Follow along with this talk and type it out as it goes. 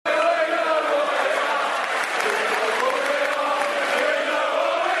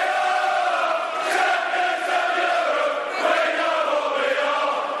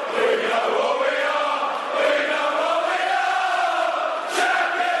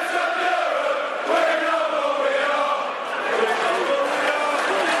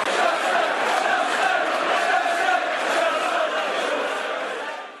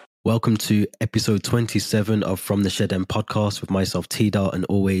welcome to episode 27 of From the Shed End podcast with myself, T-Dart, and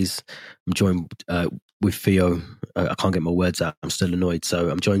always I'm joined with Theo. I can't get my words out. I'm still annoyed. So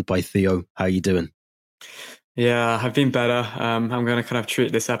I'm joined by Theo. How are you doing? Yeah, I've been better. I'm going to kind of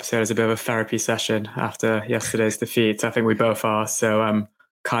treat this episode as a bit of a therapy session after yesterday's defeat. I think we both are. So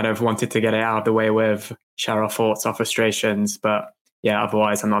kind of wanted to get it out of the way with, share our thoughts, our frustrations. But yeah,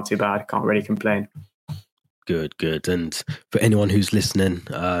 otherwise I'm not too bad. Can't really complain. Good. And for anyone who's listening,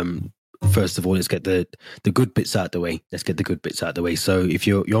 first of all, let's get the good bits out of the way. So if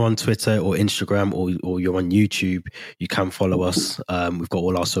you're on Twitter or Instagram or you're on YouTube, you can follow us. We've got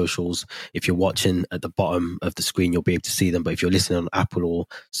all our socials. If you're watching at the bottom of the screen, you'll be able to see them. But if you're listening on Apple or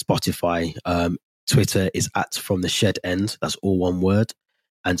Spotify, Twitter is at From the Shed End. That's all one word.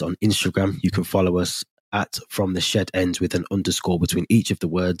 And on Instagram, you can follow us at From the Shed End with an underscore between each of the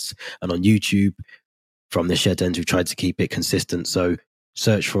words. And on YouTube, From the Shed End, we've tried to keep it consistent. So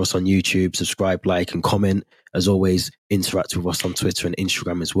search for us on YouTube, subscribe, like, and comment. As always, interact with us on Twitter and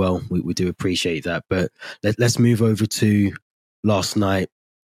Instagram as well. We do appreciate that. But let's move over to last night.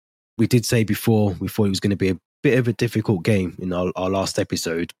 We did say before, we thought it was going to be a bit of a difficult game in our last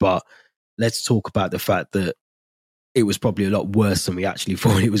episode, but let's talk about the fact that it was probably a lot worse than we actually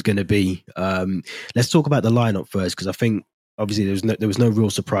thought it was going to be. Let's talk about the lineup first, because I think obviously there was no real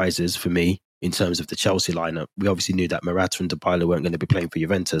surprises for me in terms of the Chelsea lineup. We obviously knew that Morata and Dybala weren't going to be playing for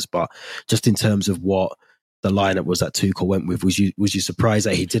Juventus, but just in terms of what the lineup was that Tuchel went with, was you surprised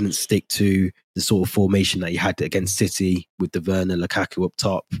that he didn't stick to the sort of formation that he had against City with the Werner, Lukaku up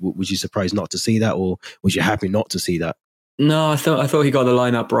top? Was you surprised not to see that, or was you happy not to see that? No, I thought he got the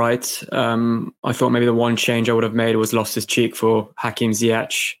lineup right. I thought maybe the one change I would have made was lost his cheek for Hakim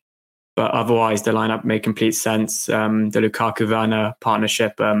Ziyech. But otherwise, the lineup made complete sense. The Lukaku-Werner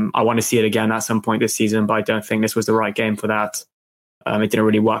partnership, I want to see it again at some point this season, but I don't think this was the right game for that. It didn't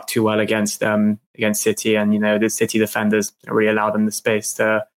really work too well against City, and the City defenders didn't really allow them the space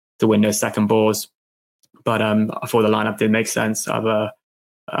to win those second balls. But I thought the lineup did make sense, other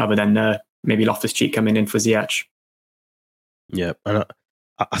than maybe Loftus-Cheek coming in for Ziyech. Yeah, and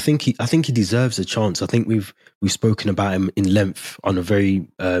I think he deserves a chance. I think we've spoken about him in length on a very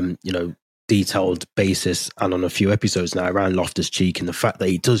detailed basis and on a few episodes now around Loftus-Cheek, and the fact that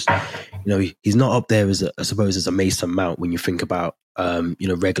he does, he's not up there as a Mason Mount when you think about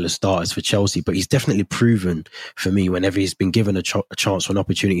regular starters for Chelsea, but he's definitely proven for me whenever he's been given a chance or an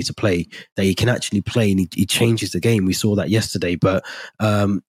opportunity to play that he can actually play, and he changes the game. We saw that yesterday, but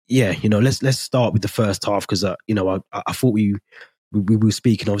let's start with the first half, because I thought we were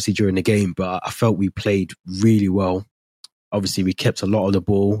speaking obviously during the game, but I felt we played really well. Obviously, we kept a lot of the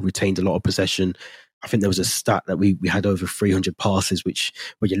ball, retained a lot of possession. I think there was a stat that we had over 300 passes, which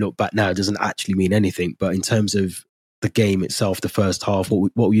when you look back now, doesn't actually mean anything. But in terms of the game itself, the first half,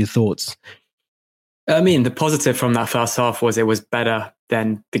 what were your thoughts? I mean, the positive from that first half was it was better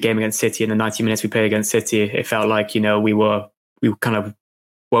than the game against City. In the 90 minutes we played against City, it felt like, we kind of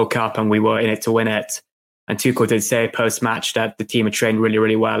woke up and we were in it to win it. And Tuchel did say post-match that the team had trained really,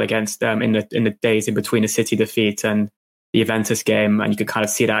 really well against them in the days in between the City defeat and the Juventus game, and you could kind of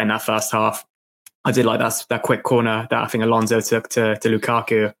see that in that first half. I did like that quick corner that I think Alonso took to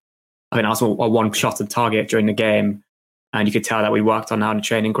Lukaku. I think that was a one shot on target during the game, and you could tell that we worked on that on the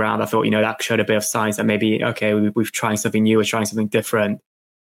training ground. I thought, that showed a bit of signs that maybe, okay, we're trying something new, we're trying something different.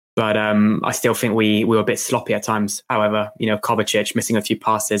 But I still think we were a bit sloppy at times. However, Kovacic missing a few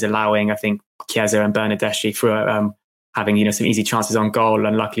passes, allowing, I think, Chiesa and Bernardeschi through having, some easy chances on goal,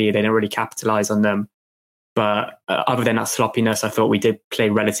 and luckily they didn't really capitalize on them. But other than that sloppiness, I thought we did play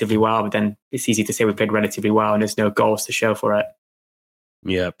relatively well. But then it's easy to say we played relatively well and there's no goals to show for it.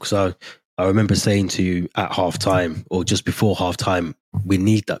 Yeah, because I remember saying to you at halftime or just before halftime, we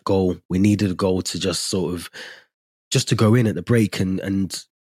need that goal. We needed a goal to just to go in at the break and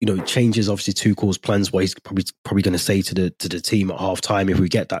changes obviously Tuchel's plans. What he's probably going to say to the team at halftime: if we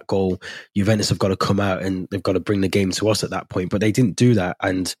get that goal, Juventus have got to come out and they've got to bring the game to us at that point. But they didn't do that,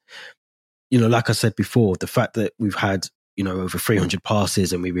 and like I said before, the fact that we've had, over 300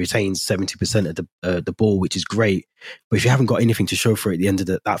 passes and we retained 70% of the ball, which is great. But if you haven't got anything to show for it at the end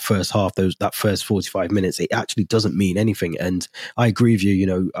of that first half, that first 45 minutes, it actually doesn't mean anything. And I agree with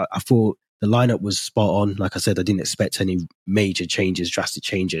you. I thought the lineup was spot on. Like I said, I didn't expect any major changes, drastic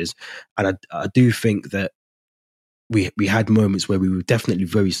changes. And I do think that we had moments where we were definitely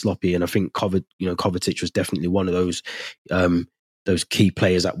very sloppy. And I think Kovacic was definitely one of those key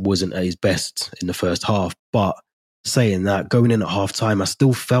players that wasn't at his best in the first half. But saying that, going in at half time, I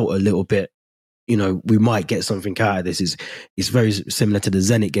still felt a little bit, we might get something out of this. It's very similar to the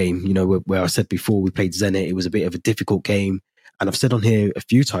Zenit game, where I said before we played Zenit, it was a bit of a difficult game. And I've said on here a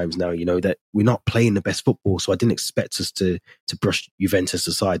few times now, that we're not playing the best football. So I didn't expect us to brush Juventus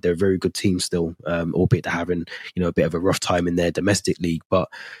aside. They're a very good team still, albeit they're having, a bit of a rough time in their domestic league. But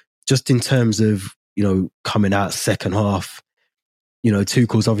just in terms of, coming out second half,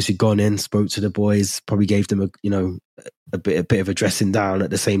 Tuchel's obviously gone in, spoke to the boys, probably gave them a bit of a dressing down at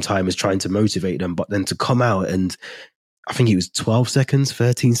the same time as trying to motivate them. But then to come out and I think it was 12 seconds,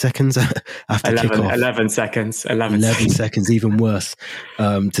 13 seconds after kickoff. 11 seconds. 11 seconds, even worse.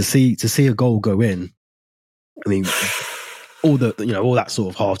 To see a goal go in, I mean, all that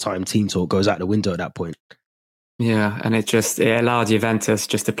sort of halftime team talk goes out the window at that point. Yeah, and it allowed Juventus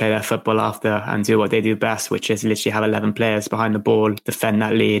just to play their football after and do what they do best, which is literally have 11 players behind the ball, defend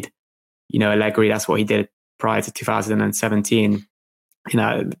that lead. Allegri, that's what he did prior to 2017.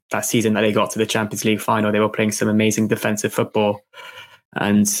 That season that they got to the Champions League final, they were playing some amazing defensive football.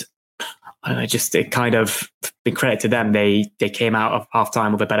 And it kind of, big credit to them, they came out of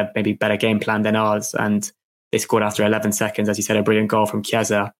halftime with a better game plan than ours. And they scored after 11 seconds, as you said, a brilliant goal from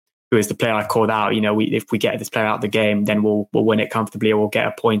Chiesa, who is the player I called out. If we get this player out of the game, then we'll win it comfortably or we'll get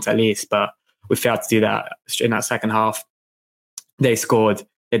a point at least. But we failed to do that in that second half. They scored,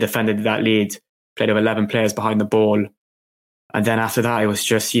 they defended that lead, played with 11 players behind the ball. And then after that, it was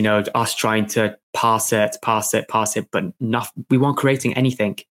just, us trying to pass it, but we weren't creating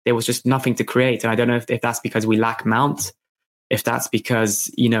anything. There was just nothing to create. And I don't know if that's because we lack Mount, if that's because,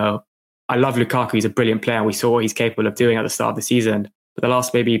 I love Lukaku. He's a brilliant player. We saw what he's capable of doing at the start of the season. But the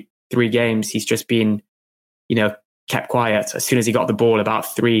last maybe 3 games, he's just been, kept quiet. As soon as he got the ball,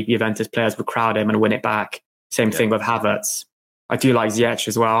 about 3 Juventus players would crowd him and win it back. Same thing with Havertz. I do like Ziyech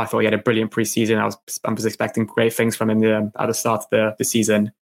as well. I thought he had a brilliant preseason. I was expecting great things from him at the start of the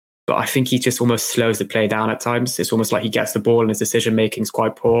season. But I think he just almost slows the play down at times. It's almost like he gets the ball and his decision-making is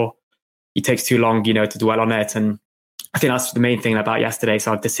quite poor. He takes too long, to dwell on it. And I think that's the main thing about yesterday.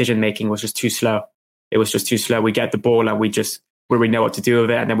 So our decision-making was just too slow. It was just too slow. We get the ball and we know what to do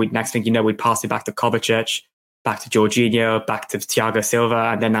with it. And then next thing we'd pass it back to Kovacic, back to Jorginho, back to Thiago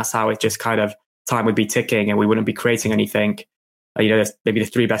Silva. And then that's how it just kind of, time would be ticking and we wouldn't be creating anything. Maybe the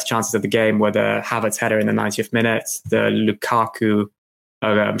 3 best chances of the game were the Havertz header in the 90th minute, the Lukaku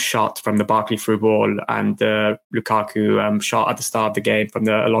shot from the Barkley through ball, and the Lukaku shot at the start of the game from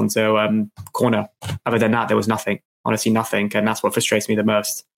the Alonso corner. Other than that, there was nothing, honestly nothing. And that's what frustrates me the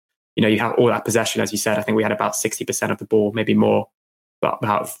most. You have all that possession, as you said. I think we had about 60% of the ball, maybe more, but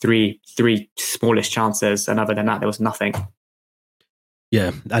about three smallish chances. And other than that, there was nothing.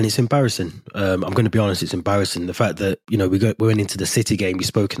 Yeah, and it's embarrassing. I'm going to be honest, it's embarrassing. The fact that, we went into the City game, we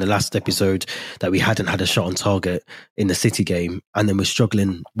spoke in the last episode that we hadn't had a shot on target in the City game, and then we're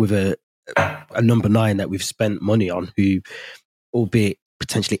struggling with a number 9 that we've spent money on, who, albeit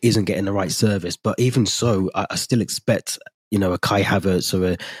potentially isn't getting the right service. But even so, I still expect, a Kai Havertz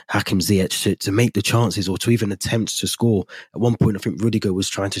or a Hakim Ziyech to make the chances or to even attempt to score. At one point, I think Rudiger was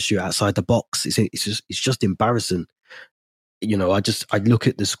trying to shoot outside the box. It's just embarrassing. I look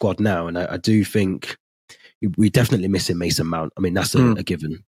at the squad now and I do think we're definitely missing Mason Mount. I mean, that's a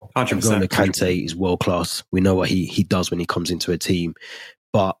given. 100%. Kante is world class. We know what he does when he comes into a team.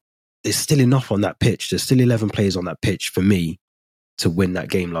 But there's still enough on that pitch. There's still 11 players on that pitch for me to win that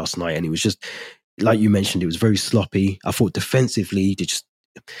game last night. And it was just, like you mentioned, it was very sloppy. I thought defensively, it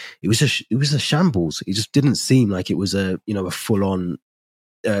was a shambles. It just didn't seem like it was a full on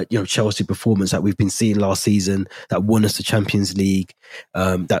Chelsea performance that we've been seeing last season, that won us the Champions League,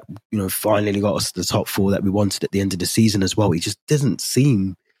 that finally got us to the top 4 that we wanted at the end of the season as well. It just doesn't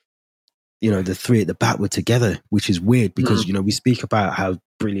seem, the 3 at the back were together, which is weird because we speak about how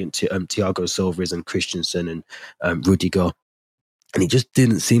brilliant Thiago Silva is and Christensen and Rudiger, and it just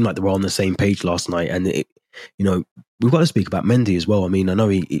didn't seem like they were on the same page last night. And we've got to speak about Mendy as well. I mean, I know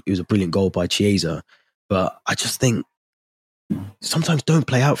it was a brilliant goal by Chiesa, but I just think sometimes don't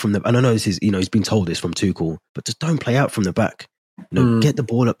play out from the, and I know this is, he's been told this from Tuchel, but just don't play out from the back. Get the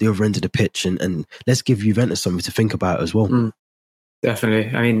ball up the other end of the pitch and let's give Juventus something to think about as well.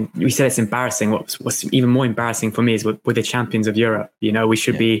 Definitely. I mean, we said it's embarrassing. What's even more embarrassing for me is we're the champions of Europe. We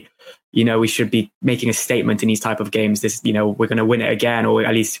should be, we should be making a statement in these type of games. This, we're going to win it again, or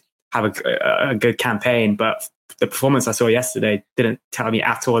at least have a good campaign. But the performance I saw yesterday didn't tell me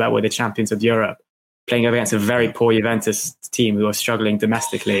at all that we're the champions of Europe. Playing against a very poor Juventus team who are struggling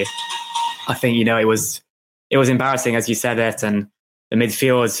domestically. I think, it was embarrassing, as you said it. And the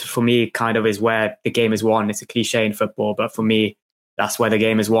midfield, for me, kind of is where the game is won. It's a cliche in football, but for me, that's where the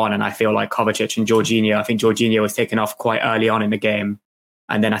game is won. And I feel like Kovacic and Jorginho, I think Jorginho was taken off quite early on in the game.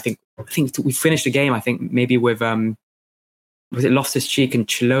 And then I think we finished the game, I think maybe with, was it Loftus-Cheek and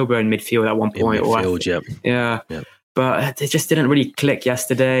Chalobah in midfield at one point? In midfield, Yeah. but it just didn't really click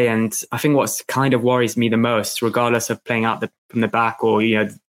yesterday. And I think what's kind of worries me the most, regardless of playing out from the back or,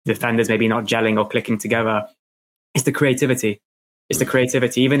 defenders maybe not gelling or clicking together, is the creativity. It's the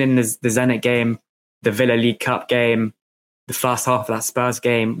creativity. Even in the Zenit game, the Villa League Cup game, the first half of that Spurs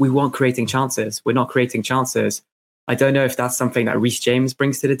game, we weren't creating chances. We're not creating chances. I don't know if that's something that Reece James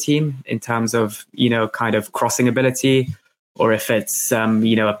brings to the team in terms of, kind of crossing ability, or if it's,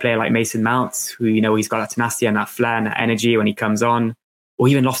 a player like Mason Mount, who, he's got that tenacity and that flair and that energy when he comes on, or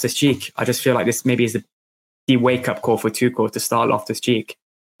even Loftus-Cheek. I just feel like this maybe is the wake-up call for Tuchel to start Loftus-Cheek.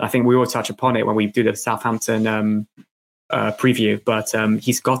 I think we will touch upon it when we do the Southampton preview, but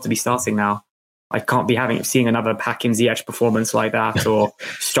he's got to be starting now. I can't be seeing another Hakim Ziyech performance like that, or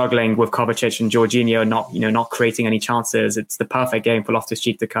struggling with Kovacic and Jorginho not creating any chances. It's the perfect game for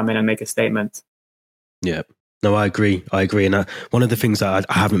Loftus-Cheek to come in and make a statement. Yeah, no, I agree. And one of the things that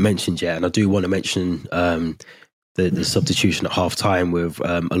I haven't mentioned yet, and I do want to mention the substitution at half time with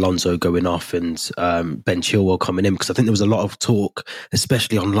Alonso going off and Ben Chilwell coming in, because I think there was a lot of talk,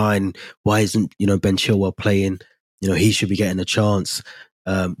 especially online. Why isn't Ben Chilwell playing? He should be getting a chance.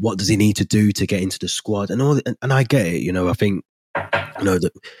 What does he need to do to get into the squad? And I get it. I think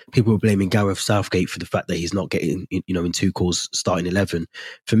that people were blaming Gareth Southgate for the fact that he's not getting in Tuchel's starting 11.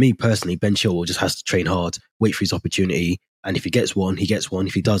 For me personally, Ben Chilwell just has to train hard, wait for his opportunity, and if he gets one, he gets one.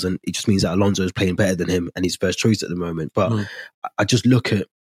 If he doesn't, it just means that Alonso is playing better than him and he's first choice at the moment. But I just look at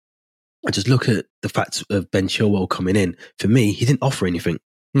the fact of Ben Chilwell coming in. For me, he didn't offer anything.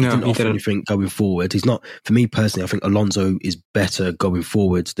 He didn't offer anything going forward. He's not, for me personally, I think Alonso is better going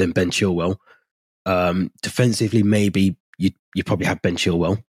forward than Ben Chilwell. Defensively, maybe you probably have Ben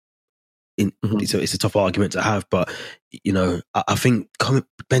Chilwell. So it's a tough argument to have, but I think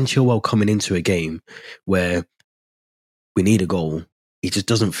Ben Chilwell coming into a game where we need a goal, he just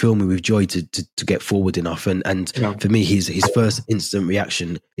doesn't fill me with joy to get forward enough. And for me, his first instant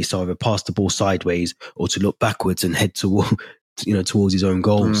reaction is to either pass the ball sideways or to look backwards and head towards his own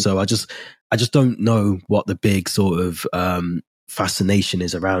goal. So I just don't know what the big sort of fascination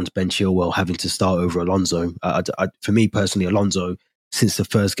is around Ben Chilwell having to start over Alonso. For me personally, Alonso, since the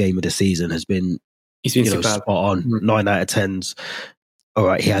first game of the season, he's been spot on. 9 out of 10s. All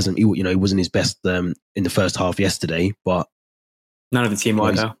right, he wasn't his best in the first half yesterday, but none of the team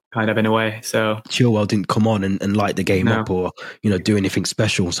were though, kind of in a way. So Chilwell didn't come on and light the game up or do anything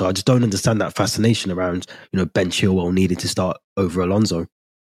special. So I just don't understand that fascination around Ben Chilwell needing to start over Alonso.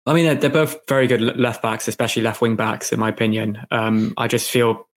 I mean, they're both very good left backs, especially left wing backs, in my opinion. I just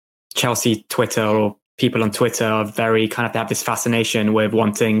feel Chelsea Twitter or people on Twitter are very kind of have this fascination with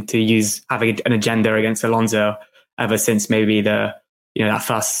wanting to having an agenda against Alonso ever since maybe that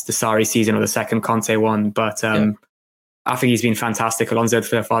first the Sarri season or the second Conte one. But I think he's been fantastic. Alonso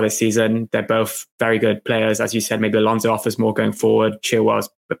so far this season. They're both very good players. As you said, maybe Alonso offers more going forward. Chilwell's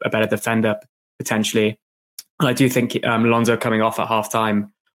a better defender potentially. And I do think Alonso coming off at half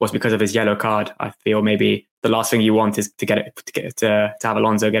time was because of his yellow card. I feel maybe the last thing you want is to have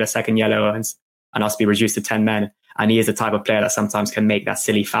Alonso get a second yellow and us be reduced to 10 men. And he is the type of player that sometimes can make that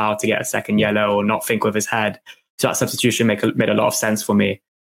silly foul to get a second yellow or not think with his head. So that substitution made a lot of sense for me.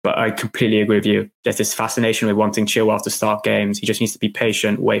 But I completely agree with you. There's this fascination with wanting Chilwell to start games. He just needs to be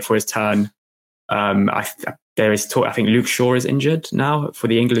patient, wait for his turn. There is talk. I think Luke Shaw is injured now for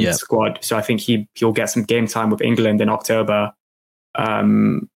the England squad. So I think he'll get some game time with England in October.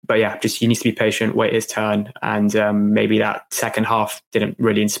 But yeah, just he needs to be patient, wait his turn. And maybe that second half didn't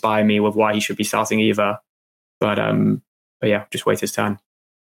really inspire me with why he should be starting either. But yeah, just wait his turn.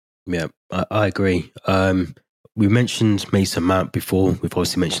 Yeah, I agree. We mentioned Mason Mount before. We've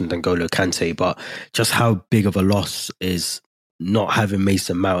obviously mentioned N'Golo Kante, but just how big of a loss is not having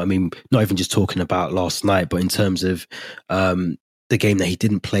Mason Mount? I mean, not even just talking about last night, but in terms of the game that he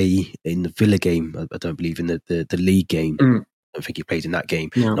didn't play in the Villa game, I don't believe in the league game. I don't think he played in that game.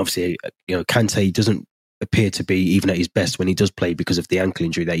 Yeah. And obviously, Kante doesn't appear to be even at his best when he does play because of the ankle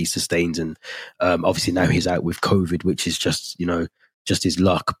injury that he sustained. And obviously now he's out with COVID, which is just his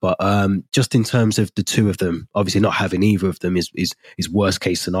luck. But just in terms of the two of them, obviously not having either of them is worst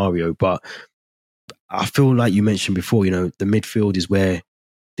case scenario. But I feel like you mentioned before, the midfield is where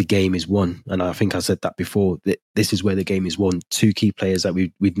the game is won. And I think I said that before, that this is where the game is won. Two key players that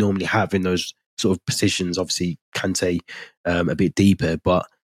we'd normally have in those sort of positions. Obviously Kante a bit deeper, but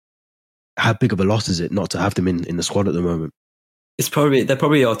how big of a loss is it not to have them in the squad at the moment? They're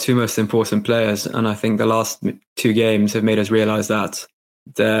probably our two most important players, and I think the last two games have made us realise that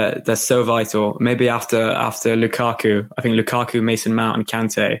they're so vital. Maybe after Lukaku, I think Lukaku, Mason Mount, and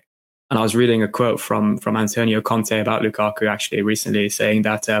Kante. And I was reading a quote from Antonio Conte about Lukaku actually recently, saying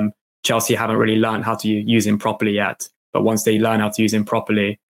that Chelsea haven't really learned how to use him properly yet. But once they learn how to use him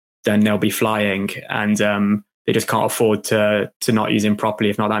properly, then they'll be flying. And they just can't afford to not use him properly.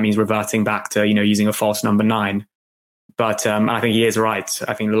 If not, that means reverting back to, using a false number 9. But I think he is right.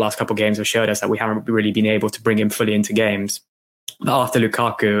 I think the last couple of games have showed us that we haven't really been able to bring him fully into games. But after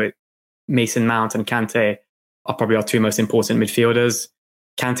Lukaku, Mason Mount and Kante are probably our 2 most important midfielders.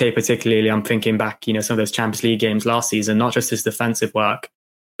 Kante particularly, I'm thinking back, some of those Champions League games last season, not just his defensive work,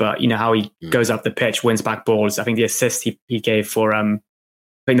 but how he goes up the pitch, wins back balls. I think the assist he gave for, I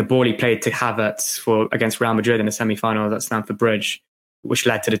think the ball he played to Havertz against Real Madrid in the semi-finals at Stamford Bridge, which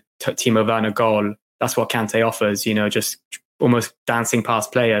led to the Timo Werner goal. That's what Kante offers, just almost dancing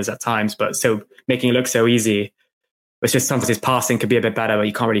past players at times, but still making it look so easy. It's just sometimes his passing could be a bit better, but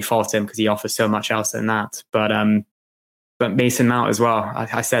you can't really fault him because he offers so much else than that. But Mason Mount as well.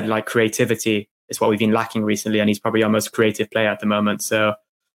 I said creativity is what we've been lacking recently, and he's probably our most creative player at the moment. So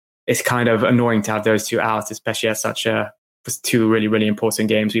it's kind of annoying to have those 2 out, especially at such 2 really, really important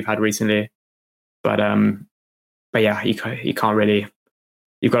games we've had recently. But yeah, you can't really.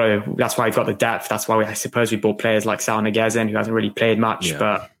 You've got to. That's why you've got the depth. That's why I suppose we bought players like Sal Niguez, who hasn't really played much,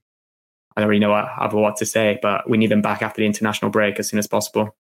 but I don't really know what to say. But we need them back after the international break as soon as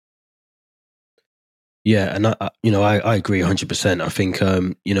possible. Yeah, and I agree 100%. I think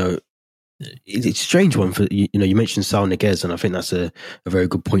it's a strange one for you mentioned Sal Niguez, and I think that's a very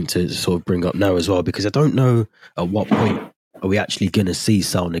good point to sort of bring up now as well, because I don't know at what point are we actually going to see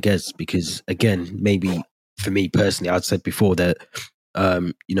Sal Niguez, because again, maybe for me personally, I'd said before that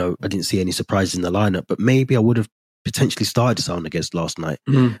I didn't see any surprises in the lineup, but maybe I would have potentially started Sal Niguez last night.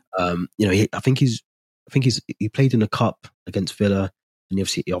 I think he played in a cup against Villa. And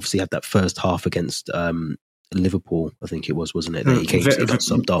he obviously had that first half against Liverpool, I think it was, wasn't it? That he came to got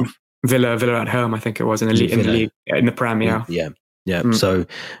subbed off. Villa at home, I think it was in the league, in the Premier. Yeah. So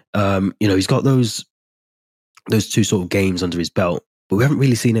he's got those 2 sort of games under his belt, but we haven't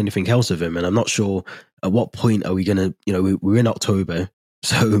really seen anything else of him. And I'm not sure at what point are we going to, we're in October,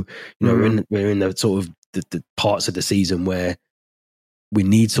 so we're in the sort of the parts of the season where we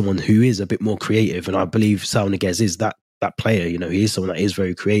need someone who is a bit more creative, and I believe Sal Niguez is that player. He is someone that is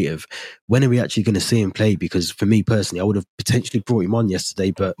very creative. When are we actually going to see him play? Because for me personally, I would have potentially brought him on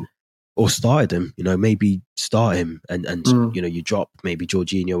yesterday, or started him. Maybe start him and you drop maybe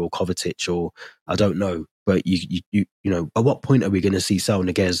Jorginho or Kovacic, or I don't know. But you at what point are we going to see Sal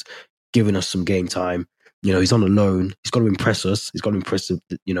Niguez giving us some game time? He's on a loan. He's got to impress us. He's got to impress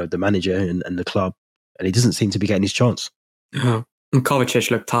the manager and the club, and he doesn't seem to be getting his chance. Oh. And Kovacic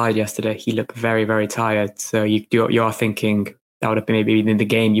looked tired yesterday. He looked very, very tired. So you are thinking that would have been maybe in the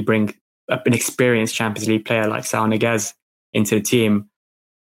game you bring an experienced Champions League player like Sal Niguez into the team.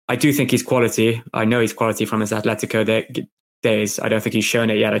 I do think he's quality. I know he's quality from his Atletico days. I don't think he's shown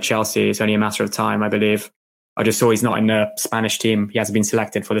it yet at Chelsea. It's only a matter of time, I believe. I just saw he's not in the Spanish team. He hasn't been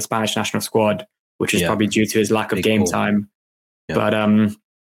selected for the Spanish national squad, which is probably due to his lack of game time. Yeah. But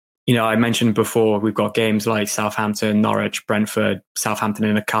I mentioned before, we've got games like Southampton, Norwich, Brentford, Southampton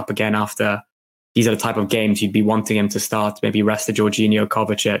in a cup again after. These are the type of games you'd be wanting him to start, maybe rest the Jorginho,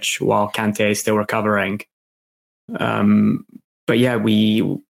 Kovacic while Kante is still recovering. But yeah,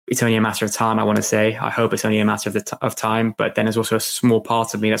 it's only a matter of time, I want to say. I hope it's only a matter of time. But then there's also a small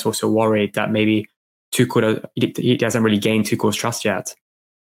part of me that's also worried that maybe Tuchel, he hasn't really gained Tuchel's trust yet.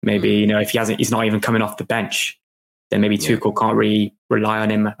 Maybe, if he's not even coming off the bench, then maybe Tuchel can't really rely on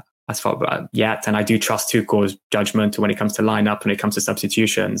him as far yet. And I do trust Tuchel's judgment when it comes to lineup, when it comes to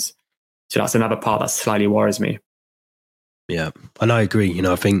substitutions. So that's another part that slightly worries me. Yeah, and I agree.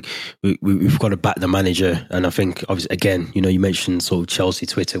 I think we've got to back the manager. And I think, obviously, again, you mentioned sort of Chelsea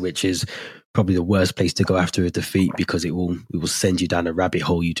Twitter, which is probably the worst place to go after a defeat, because it will send you down a rabbit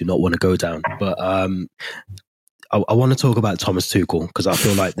hole you do not want to go down. But I want to talk about Thomas Tuchel, because I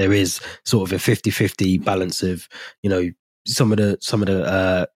feel like there is sort of a 50-50 balance of, some of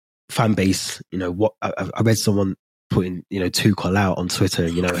the fan base. What I read someone putting, Tuchel out on Twitter,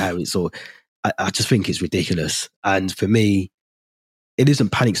 how it's all. I just think it's ridiculous. And for me, it isn't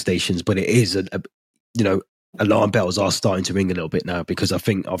panic stations, but it is alarm bells are starting to ring a little bit now, because I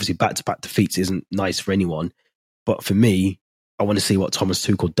think obviously back-to-back defeats isn't nice for anyone. But for me, I want to see what Thomas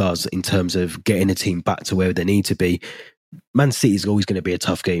Tuchel does in terms of getting a team back to where they need to be. Man City is always going to be a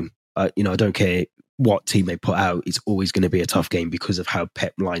tough game. I don't care what team they put out. It's always going to be a tough game because of how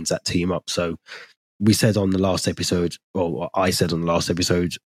Pep lines that team up. So we said on the last episode, or I said on the last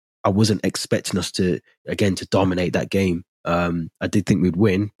episode, I wasn't expecting us to dominate that game. I did think we'd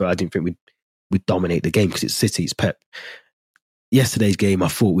win, but I didn't think we'd dominate the game because it's City, it's Pep. Yesterday's game, I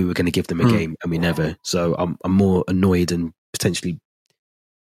thought we were going to give them a game, and we never. So I'm more annoyed and potentially,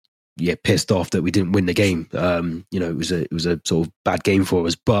 pissed off that we didn't win the game. It was a sort of bad game for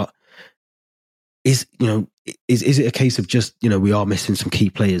us. But is it a case of just, we are missing some key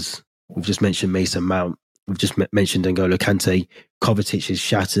players? We've just mentioned Mason Mount. We've just mentioned N'Golo Kante. Kovacic is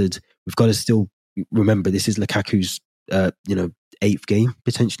shattered. We've got to still remember this is Lukaku's, 8th game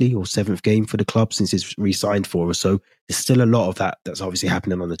potentially, or 7th game for the club since he's re-signed for us. So there's still a lot of that's obviously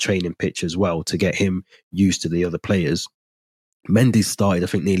happening on the training pitch as well to get him used to the other players. Mendy's started, I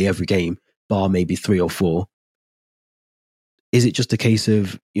think, nearly every game, bar maybe 3 or 4. Is it just a case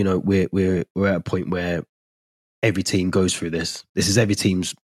of, we're at a point where every team goes through this? This is every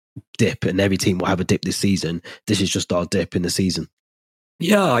team's dip, and every team will have a dip this season. This is just our dip in the season.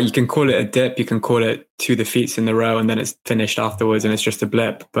 Yeah, you can call it a dip. You can call it 2 defeats in a row, and then it's finished afterwards, and it's just a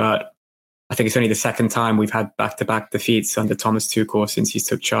blip. But I think it's only the second time we've had back-to-back defeats under Thomas Tuchel since he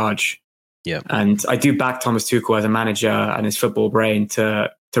took charge. Yeah, and I do back Thomas Tuchel as a manager and his football brain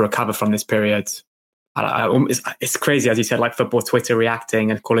to recover from this period. It's crazy, as you said, like football Twitter reacting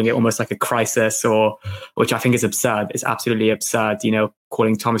and calling it almost like a crisis, which I think is absurd. It's absolutely absurd.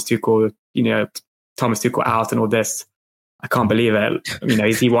 Calling Thomas Tuchel out and all this. I can't believe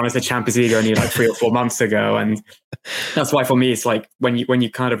it. He won us the Champions League only like 3 or 4 months ago, and that's why for me it's like when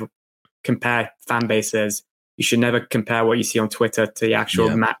you kind of compare fan bases, you should never compare what you see on Twitter to the actual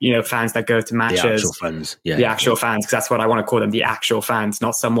fans that go to matches. The actual fans, the actual fans, because that's what I want to call them, the actual fans,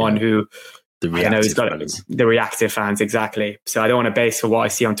 not someone who the reactive fans. The reactive fans, exactly. So I don't want to base for what I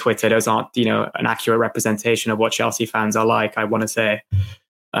see on Twitter. Those aren't an accurate representation of what Chelsea fans are like, I want to say.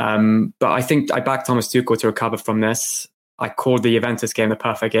 But I think I backed Thomas Tuchel to recover from this. I called the Juventus game the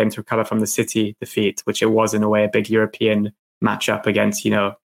perfect game to recover from the City defeat, which it was in a way a big European matchup against,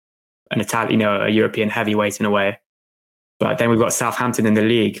 an Italian, a European heavyweight in a way. But then we've got Southampton in the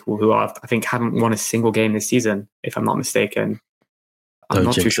league, who I think haven't won a single game this season, if I'm not mistaken. I'm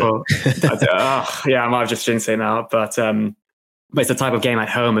not too sure. I might have just jinxed it now. But it's the type of game at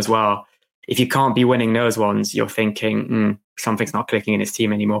home as well. If you can't be winning those ones, you're thinking something's not clicking in his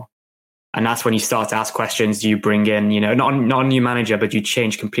team anymore. And that's when you start to ask questions. Do you bring in, not a new manager, but you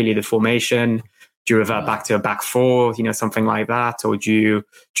change completely the formation? Do you revert back to a back 4, something like that? Or do you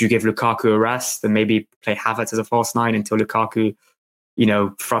give Lukaku a rest and maybe play Havertz as a false 9 until Lukaku,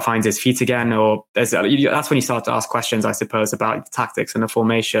 finds his feet again? Or that's when you start to ask questions, I suppose, about the tactics and the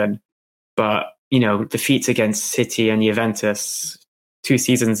formation. But, defeats against City and Juventus 2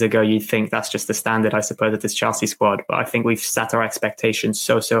 seasons ago, you'd think that's just the standard, I suppose, of this Chelsea squad. But I think we've set our expectations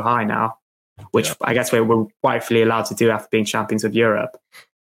so high now, which I guess we're rightfully allowed to do after being champions of Europe.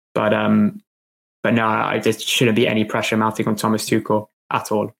 But no, I just shouldn't be any pressure mounting on Thomas Tuchel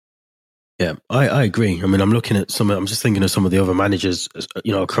at all. Yeah, I agree. I mean, I'm just thinking of some of the other managers,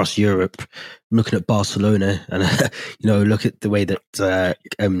 across Europe. I'm looking at Barcelona, and look at the way that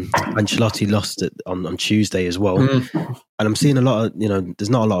Ancelotti lost it on Tuesday as well. And I'm seeing a lot of,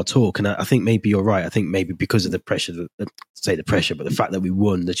 there's not a lot of talk. And I think maybe you're right. I think maybe because of the pressure, but the fact that we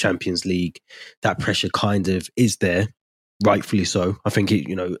won the Champions League, that pressure kind of is there, rightfully so. I think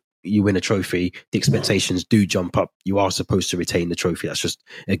you win a trophy, the expectations do jump up. You are supposed to retain the trophy. That's just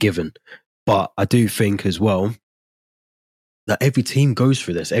a given. But I do think as well that every team goes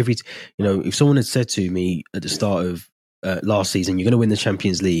through this. If someone had said to me at the start of last season, you're going to win the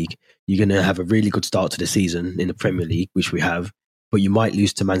Champions League, you're going to have a really good start to the season in the Premier League, which we have, but you might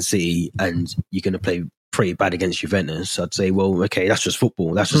lose to Man City and you're going to play pretty bad against Juventus, I'd say, well, okay, that's just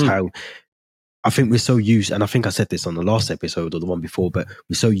football. That's just how... I think we're so used, and I think I said this on the last episode or the one before, but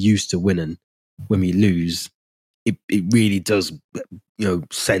we're so used to winning. When we lose, it really does,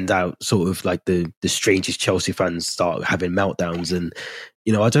 send out sort of like the strangest Chelsea fans start having meltdowns. And,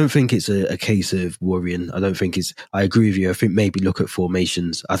 I don't think it's a case of worrying. I agree with you. I think maybe look at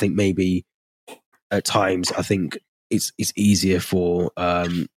formations. I think maybe at times, I think it's easier for,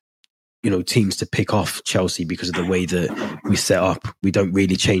 teams to pick off Chelsea because of the way that we set up. We don't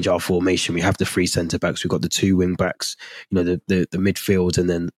really change our formation. We have the 3 centre-backs. We've got the 2 wing-backs, the midfield, and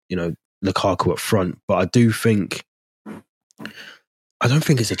then, Lukaku up front. But I don't think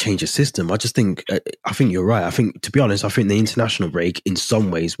it's a change of system. I think you're right. I think, to be honest, I think the international break in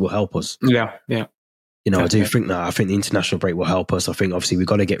some ways will help us. Yeah. I do think that. I think the international break will help us. I think obviously we've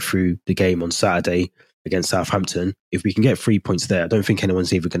got to get through the game on Saturday against Southampton. If we can get 3 points there, I don't think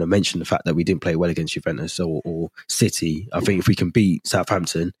anyone's even going to mention the fact that we didn't play well against Juventus or City. I think if we can beat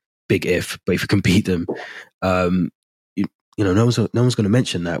Southampton, big if, but if we can beat them, no one's going to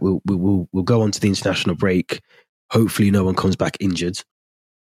mention that. We'll go on to the international break. Hopefully no one comes back injured,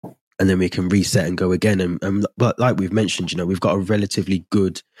 and then we can reset and go again. And but like we've mentioned, we've got a relatively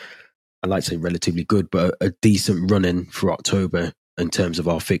good, I like to say relatively good, but a decent run in for October. in terms of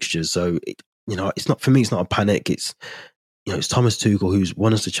our fixtures. So, it's not, for me, it's not a panic. It's, it's Thomas Tuchel, who's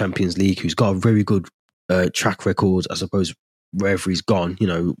won us the Champions League, who's got a very good track record, I suppose, wherever he's gone,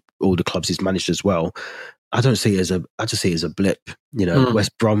 all the clubs he's managed as well. I just see it as a blip.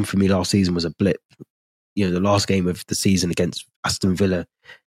 West Brom for me last season was a blip. The last game of the season against Aston Villa,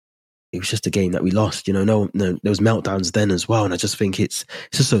 it was just a game that we lost. No, there was meltdowns then as well. And I just think it's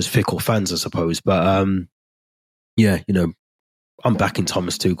just those fickle fans, I suppose. But I'm backing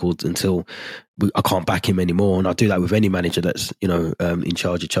Thomas Tuchel until I can't back him anymore. And I do that with any manager that's, in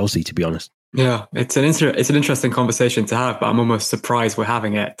charge of Chelsea, to be honest. Yeah, it's an interesting conversation to have, but I'm almost surprised we're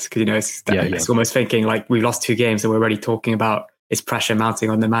having it because, it's almost thinking like we've lost 2 games and we're already talking about is pressure mounting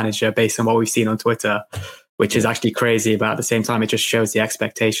on the manager based on what we've seen on Twitter, which is actually crazy. But at the same time, it just shows the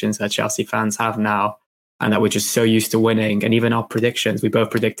expectations that Chelsea fans have now and that we're just so used to winning. And even our predictions, we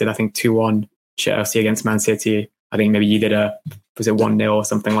both predicted, I think, 2-1 Chelsea against Man City. I think maybe you did was it 1-0 or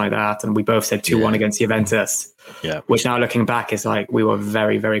something like that? And we both said 2-1 against Juventus. Yeah. Which now looking back is like we were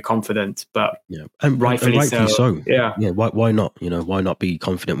very, very confident, but and rightfully so. Yeah. Why not? Why not be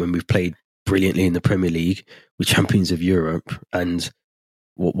confident when we've played brilliantly in the Premier League, we're champions of Europe, and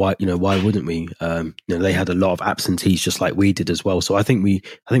why wouldn't we? They had a lot of absentees just like we did as well. So I think we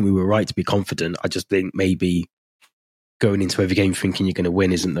were right to be confident. I just think maybe going into every game thinking you're going to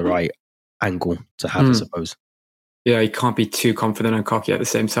win isn't the right angle to have, I suppose. Yeah, you can't be too confident and cocky at the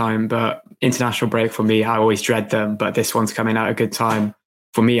same time. But international break for me, I always dread them, but this one's coming at a good time.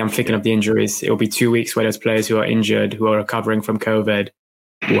 For me, I'm thinking of the injuries. It'll be 2 weeks where there's players who are injured, who are recovering from COVID,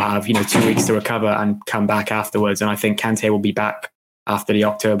 will have 2 weeks to recover and come back afterwards. And I think Kante will be back after the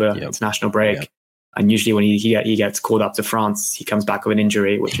October international break. And usually when he gets called up to France, he comes back with an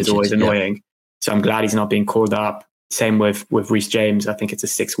injury, which is always annoying. So I'm glad he's not being called up. Same with Reece James. I think it's a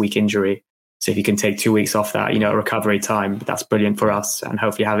 6-week injury. So if you can take 2 weeks off that, recovery time, that's brilliant for us. And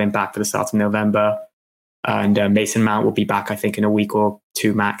hopefully have him back for the start of November. And Mason Mount will be back, I think, in a week or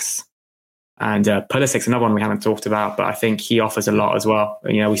 2 max. And Pulisic's another one we haven't talked about, but I think he offers a lot as well.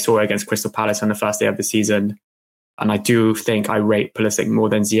 We saw it against Crystal Palace on the first day of the season. And I do think I rate Pulisic more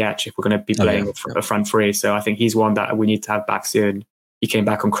than Ziyech if we're going to be playing a front three. So I think he's one that we need to have back soon. He came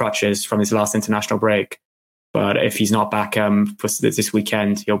back on crutches from his last international break. But if he's not back for this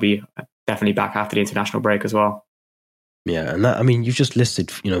weekend, he'll be definitely back after the international break as well. Yeah, and you've just listed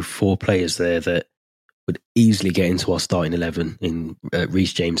 4 players there that would easily get into our starting 11 in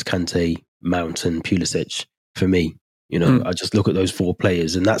Reece James, Kante, Mount, and Pulisic. For me, I just look at those 4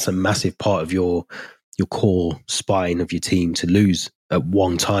 players, and that's a massive part of your core spine of your team to lose at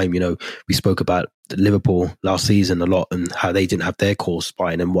one time. We spoke about Liverpool last season a lot and how they didn't have their core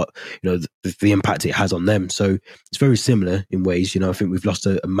spine and what the impact it has on them. So it's very similar in ways. I think we've lost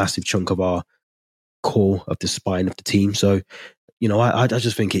a massive chunk of our core of the spine of the team. So I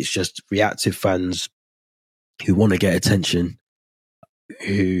just think it's just reactive fans who want to get attention,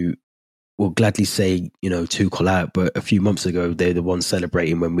 who will gladly say Tuchel out, but a few months ago they're the ones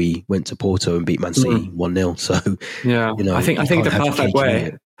celebrating when we went to Porto and beat Man City 1-0. So I think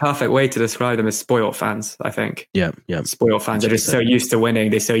the perfect way to describe them is spoiled fans. I think spoiled fans are just so used to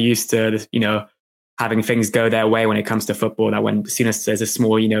winning. They're so used to having things go their way when it comes to football that as soon as there's a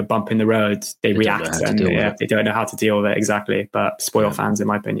small bump in the road, they react and they don't know how to deal with it exactly. But spoiled fans, in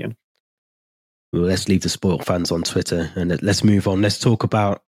my opinion. Well, let's leave the spoiled fans on Twitter and let's move on. Let's talk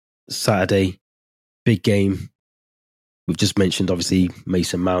about Saturday, big game. We've just mentioned obviously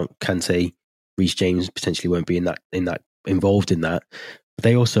Mason Mount, Kante, Reece James potentially won't be involved in that. But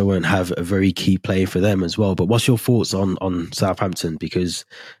they also won't have a very key player for them as well. But what's your thoughts on Southampton? Because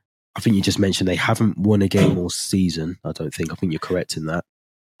I think you just mentioned they haven't won a game all season. I think you're correct in that.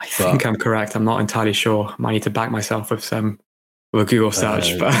 I think I'm correct. I'm not entirely sure. I might need to back myself with a Google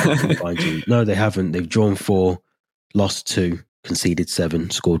search. No, they haven't. They've drawn 4, lost 2. Conceded 7,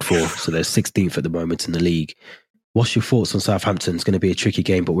 scored 4. So they're 16th at the moment in the league. What's your thoughts on Southampton? It's going to be a tricky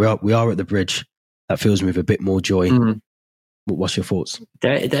game, but we are at the bridge. That fills me with a bit more joy. What's your thoughts?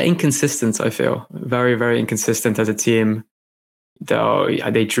 They're inconsistent, I feel. Very, very inconsistent as a team. Though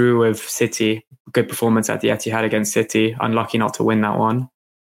they drew with City. Good performance at the Etihad against City. Unlucky not to win that one.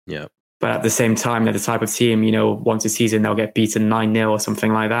 Yeah. But at the same time, they're the type of team, once a season they'll get beaten 9-0 or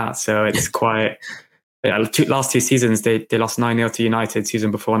something like that. So it's quite... last 2 seasons, they lost 9-0 to United, season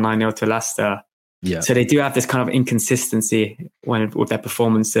before 9-0 to Leicester. Yeah. So they do have this kind of inconsistency with their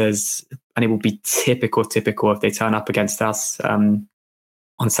performances, and it will be typical if they turn up against us on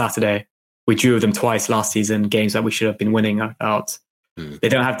Saturday. We drew them twice last season, games that we should have been winning out. They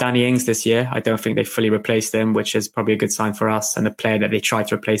don't have Danny Ings this year. I don't think they fully replaced him, which is probably a good sign for us. And the player that they tried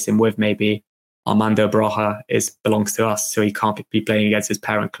to replace him with maybe Armando Broja belongs to us, so he can't be playing against his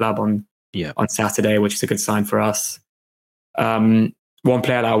parent club on Saturday, which is a good sign for us. One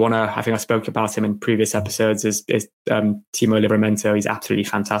player that I think I spoke about him in previous episodes is Timo Livramento. He's absolutely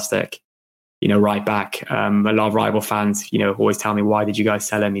fantastic. Right back. A lot of rival fans, always tell me, why did you guys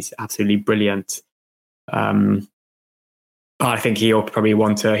sell him? He's absolutely brilliant. I think he'll probably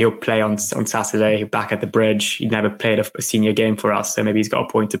he'll play on Saturday back at the Bridge. He never played a senior game for us, so maybe he's got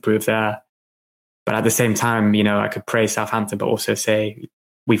a point to prove there. But at the same time, I could praise Southampton, but also say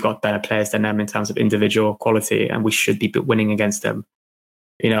we've got better players than them in terms of individual quality, and we should be winning against them.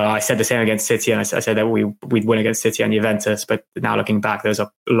 I said the same against City, and I said that we'd win against City and Juventus, but now looking back, those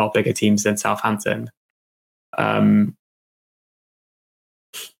are a lot bigger teams than Southampton. I'm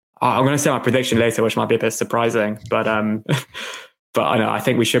going to say my prediction later, which might be a bit surprising, but I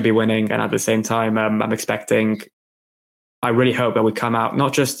think we should be winning. And at the same time, I really hope that we come out,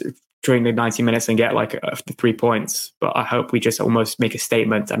 not just during the 90 minutes and get like 3 points, but I hope we just almost make a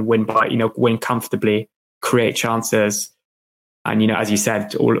statement and win win comfortably, create chances. And, as you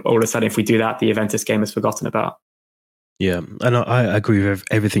said, all of a sudden, if we do that, the Juventus game is forgotten about. Yeah, and I agree with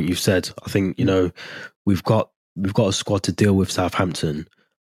everything you've said. I think, we've got a squad to deal with Southampton.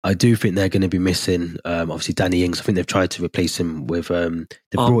 I do think they're going to be missing, obviously, Danny Ings. I think they've tried to replace him with, they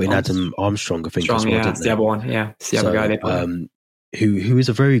brought in Adam Armstrong, I think. That's the other one. Yeah, it's the other guy they put. Who is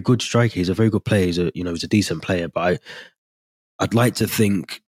a very good striker. He's a very good player. He's a decent player. But I'd like to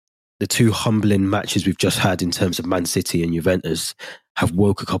think the two humbling matches we've just had in terms of Man City and Juventus have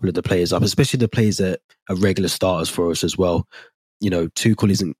woke a couple of the players up, especially the players that are regular starters for us as well. Tuchel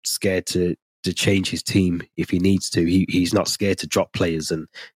isn't scared to change his team if he needs to. He's not scared to drop players, and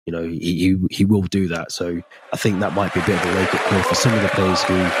he will do that. So I think that might be a bit of a wake up call for some of the players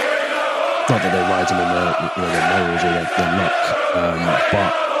who, not that they're riding on their morals or their luck,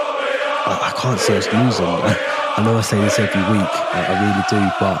 but I can't see us losing. I know I say this every week, I really do,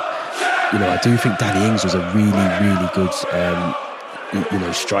 but I do think Danny Ings was a really, really good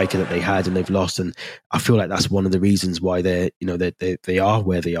striker that they had, and they've lost, and I feel like that's one of the reasons why they are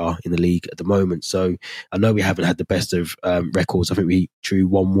where they are in the league at the moment. So I know we haven't had the best of records. I think we drew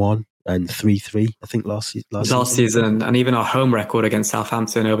 1-1 and 3-3, I think last season. And even our home record against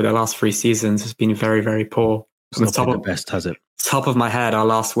Southampton over the last 3 seasons has been very, very poor. It's not been the best, has it? Top of my head, our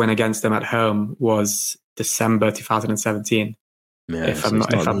last win against them at home was December 2017.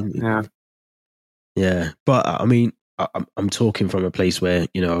 Yeah, but I mean, I'm talking from a place where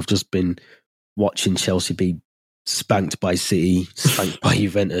I've just been watching Chelsea be spanked by City, spanked by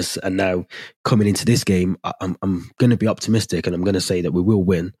Juventus, and now coming into this game, I'm going to be optimistic, and I'm going to say that we will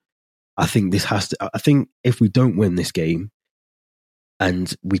win. I think if we don't win this game,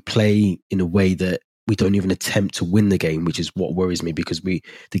 and we play in a way that we don't even attempt to win the game, which is what worries me, because the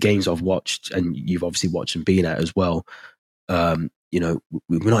games I've watched, and you've obviously watched and been at as well, we're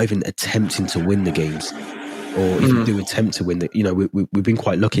not even attempting to win the games. Or if we do attempt to win, we've been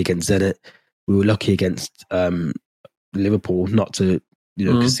quite lucky against Zenit. We were lucky against Liverpool not to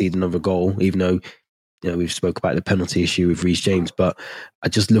concede another goal, even though we've spoke about the penalty issue with Reece James. But I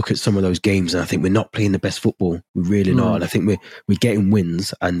just look at some of those games and I think we're not playing the best football. We're really not. And I think we're getting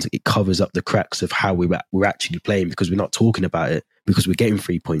wins, and it covers up the cracks of how we're actually playing, because we're not talking about it, because we're getting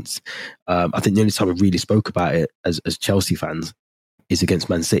 3 points. I think the only time I really spoke about it as Chelsea fans is against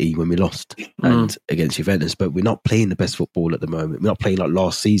Man City when we lost, and against Juventus, but we're not playing the best football at the moment. We're not playing like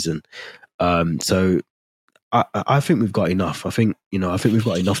last season. So I think we've got enough. I think we've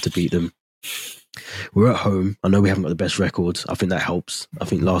got enough to beat them. We're at home. I know we haven't got the best records. I think that helps. I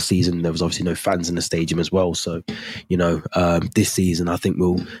think last season there was obviously no fans in the stadium as well. So, this season I think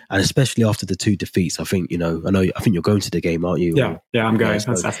we'll, and especially after the 2 defeats, I think, I think you're going to the game, aren't you? Yeah, I'm going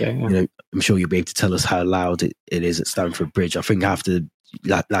on Saturday. Yeah. I'm sure you'll be able to tell us how loud it is at Stamford Bridge. I think after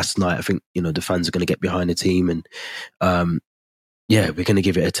last night, I think, the fans are going to get behind the team, and we're going to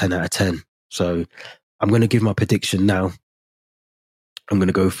give it a 10 out of 10. So I'm going to give my prediction now. I'm going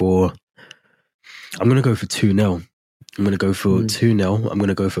to go for 2-0. I'm going to go for 2-0. I'm going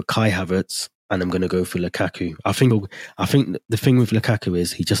to go for Kai Havertz, and I'm going to go for Lukaku. I think the thing with Lukaku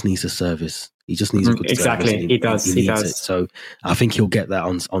is he just needs a service. He just needs a good service. Exactly, he does. It. So I think he'll get that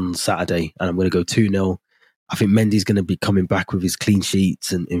on Saturday, and I'm going to go 2-0. I think Mendy's going to be coming back with his clean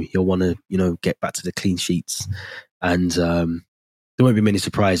sheets, and he'll want to get back to the clean sheets. And there won't be many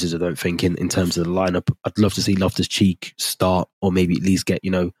surprises, I don't think, in terms of the lineup. I'd love to see Loftus-Cheek start, or maybe at least get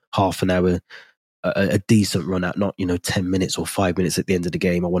half an hour, a decent run out, not 10 minutes or 5 minutes at the end of the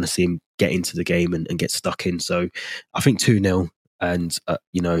game. I want to see him get into the game and get stuck in. So I think 2-0. And I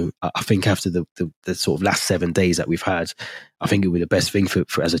think after the sort of last 7 days that we've had, I think it would be the best thing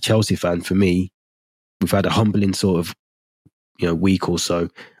for as a Chelsea fan, for me, we've had a humbling sort of week or so.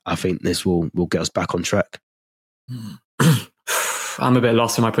 I think this will get us back on track. I'm a bit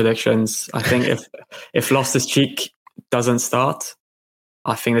lost in my predictions. I think if Loftus-Cheek doesn't start,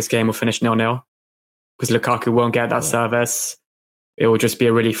 I think this game will finish 0-0 because Lukaku won't get that service. It will just be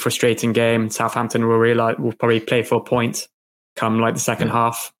a really frustrating game. Southampton will probably play for a point come like the second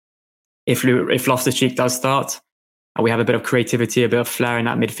half. If Loftus-Cheek does start and we have a bit of creativity, a bit of flair in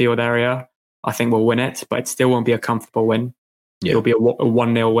that midfield area, I think we'll win it, but it still won't be a comfortable win. Yeah. It'll be a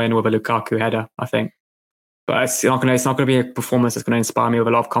 1-0 win with a Lukaku header, I think. But it's not going to be a performance that's going to inspire me with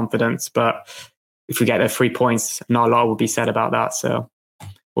a lot of confidence. But if we get the 3 points, not a lot will be said about that. So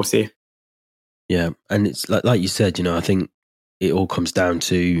we'll see. Yeah, and it's like you said, I think it all comes down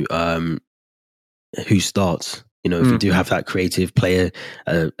to who starts. If we do have that creative player,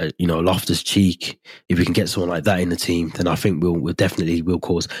 Loftus-Cheek, if we can get someone like that in the team, then I think we'll definitely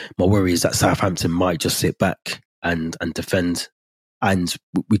cause. My worry is that Southampton might just sit back and defend. And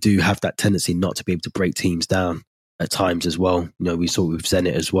we do have that tendency not to be able to break teams down at times as well. We saw with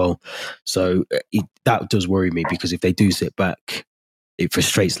Zenit as well. So that does worry me, because if they do sit back, it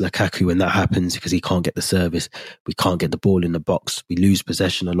frustrates Lukaku when that happens, because he can't get the service. We can't get the ball in the box. We lose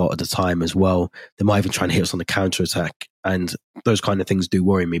possession a lot of the time as well. They might even try and hit us on the counter-attack. And those kind of things do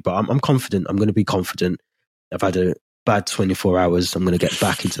worry me. But I'm confident. I'm going to be confident. I've had a bad 24 hours. I'm going to get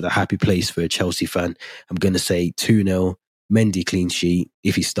back into the happy place for a Chelsea fan. I'm going to say 2-0. Mendy clean sheet.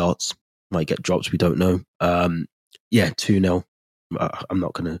 If he starts, might get dropped. We don't know. 2-0. I'm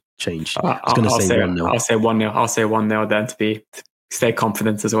not going to change. I was going to say 1-0. I'll say 1-0. I'll say 1-0 then to stay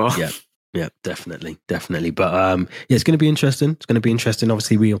confident as well. Yeah, definitely. But it's going to be interesting. It's going to be interesting.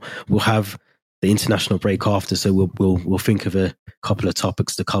 Obviously, we'll have the international break after, so we'll think of a couple of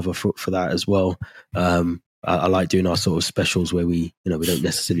topics to cover for that as well. I like doing our sort of specials where we don't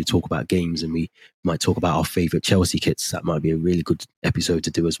necessarily talk about games, and we might talk about our favourite Chelsea kits. That might be a really good episode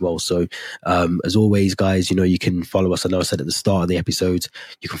to do as well. So as always, guys, you can follow us. I know I said at the start of the episode,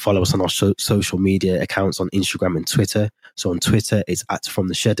 you can follow us on our social media accounts on Instagram and Twitter. So on Twitter, it's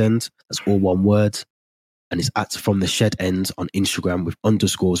 @FromTheShedEnd. That's all one word. And it's @FromTheShedEnd on Instagram with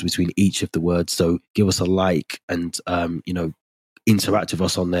underscores between each of the words. So give us a like and, interact with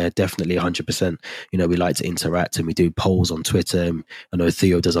us on there. Definitely 100%. We like to interact, and we do polls on Twitter. I know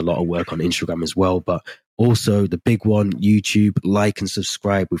Theo does a lot of work on Instagram as well, but also the big one, YouTube, like and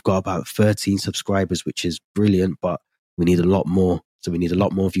subscribe. We've got about 13 subscribers, which is brilliant, but we need a lot more. So we need a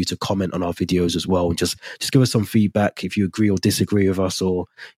lot more of you to comment on our videos as well. And just give us some feedback if you agree or disagree with us, or,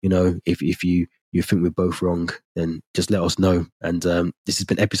 if you think we're both wrong, then just let us know. And this has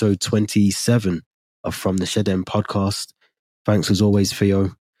been episode 27 of From the Shed End podcast. Thanks as always,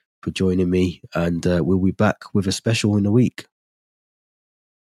 Theo, for joining me, and we'll be back with a special in a week.